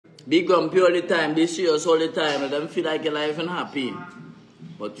Be grumpy all the time, be serious all the time, and then feel like your life ain't happy.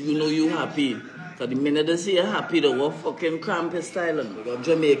 But you know you happy. Because the minute they see you happy, they will fucking cramp your style. We got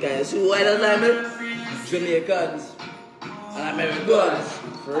Jamaica. You see why that's like me? Jamaicans. And Americans.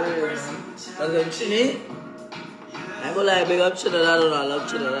 For real, man. That's them Trini. I go like big up Trinidad and I love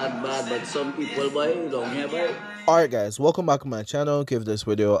Trinidad bad, but some people, boy, you don't hear, boy. Alright guys, welcome back to my channel. Give this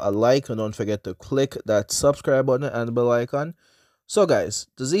video a like and don't forget to click that subscribe button and the bell icon. So guys,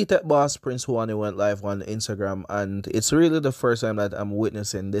 the Ztekk boss Prince Swanny went live on Instagram, and it's really the first time that I'm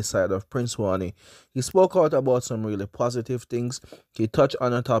witnessing this side of Prince Swanny. He spoke out about some really positive things. He touched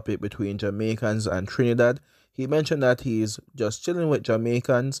on a topic between Jamaicans and Trinidad. He mentioned that he's just chilling with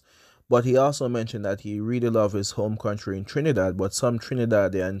Jamaicans, but he also mentioned that he really loves his home country in Trinidad, but some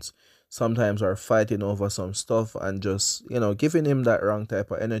Trinidadians sometimes are fighting over some stuff and just, you know, giving him that wrong type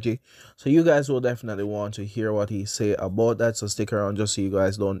of energy. So you guys will definitely want to hear what he say about that, so stick around just so you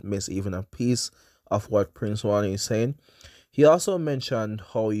guys don't miss even a piece of what Prince Swanny is saying. He also mentioned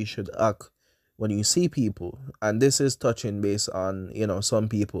how you should act when you see people, and this is touching based on, you know, some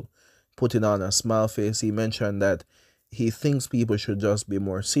people putting on a smile face. He mentioned that he thinks people should just be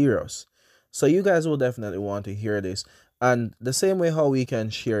more serious. So you guys will definitely want to hear this. And the same way how we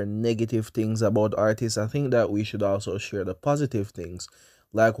can share negative things about artists, I think that we should also share the positive things,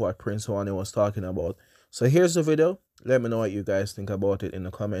 like what Prince Swanny was talking about. So here's the video. Let me know what you guys think about it in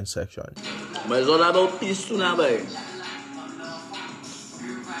the comment section. But it's all about peace too now, boy.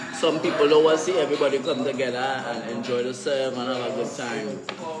 Some people don't want to see everybody come together and enjoy themselves and have a good time.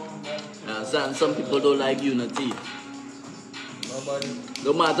 And some people don't like unity.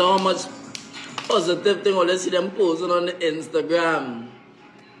 No matter how much positive thing, or let's see them posting on the Instagram.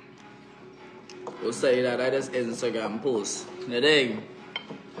 We'll say that I just Instagram post. The thing,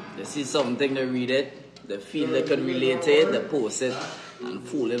 they see something, they read it, they feel they can relate to it, they post it, and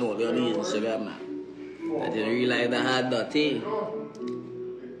fooling all on the Instagram, man. I didn't realize they had dirty.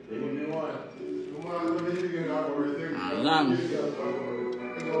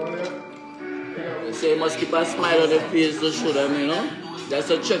 They say you must keep a smile on the face to show them, you know. That's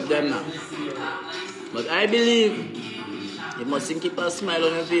a trick them now. But I believe you mustn't keep a smile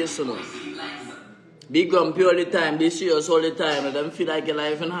on your face, you know. Be grumpy all the time, be serious all the time, and then feel like your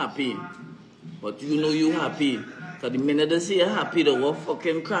life ain't happy. But you know you happy. Because the minute they see you happy, they will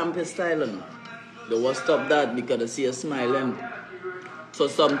fucking cramp your style, you know. They will stop that because they see you smiling. So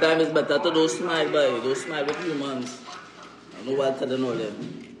sometimes it's better to don't smile, boy. Don't smile with humans. I know what to know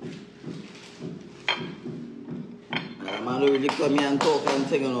them. Man don't really come here and talk and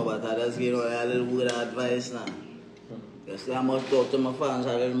think, you know, but I just give you a little word of advice now. Because I must talk to my fans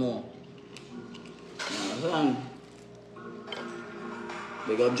a little more. You understand?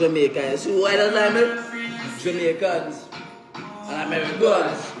 Big up Jamaica. You see why that's like me? Jamaicans. And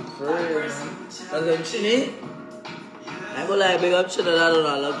Americans. For real. That's them Trini. I go like big up Trinidad and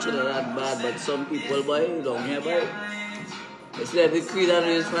I love Trinidad bad, but some people, boy, you don't hear, boy. It's like the creed and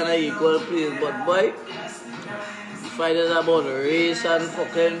race for an equal place, but boy, fight is about race and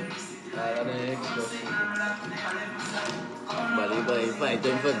fucking. But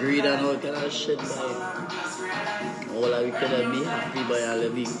fighting for greed and all kind of shit, boy. All of we could be happy, boy, and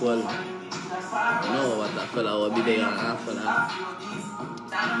live equal. You know what a fella will be there and half for that.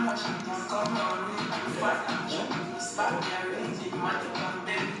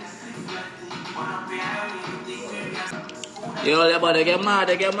 You know, they get mad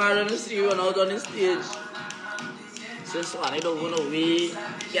on the street, run out on the stage. So Swanny don't go away,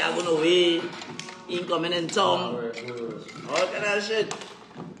 can't go away, he ain't coming in town, all kind of shit.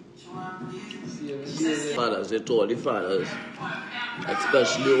 Fathers, they told the fathers,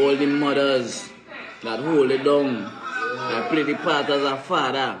 especially all the mothers that hold it down, that play the part as a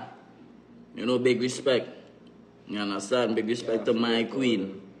father. You know, big respect. You understand? Big respect to my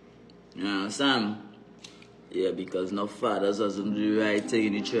queen. You understand? Yeah, because no fathers doesn't do the right thing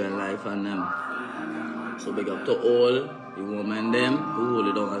in the children's life and them. So big up to all the women them who hold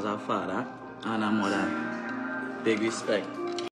it down as a father and a mother. Big respect.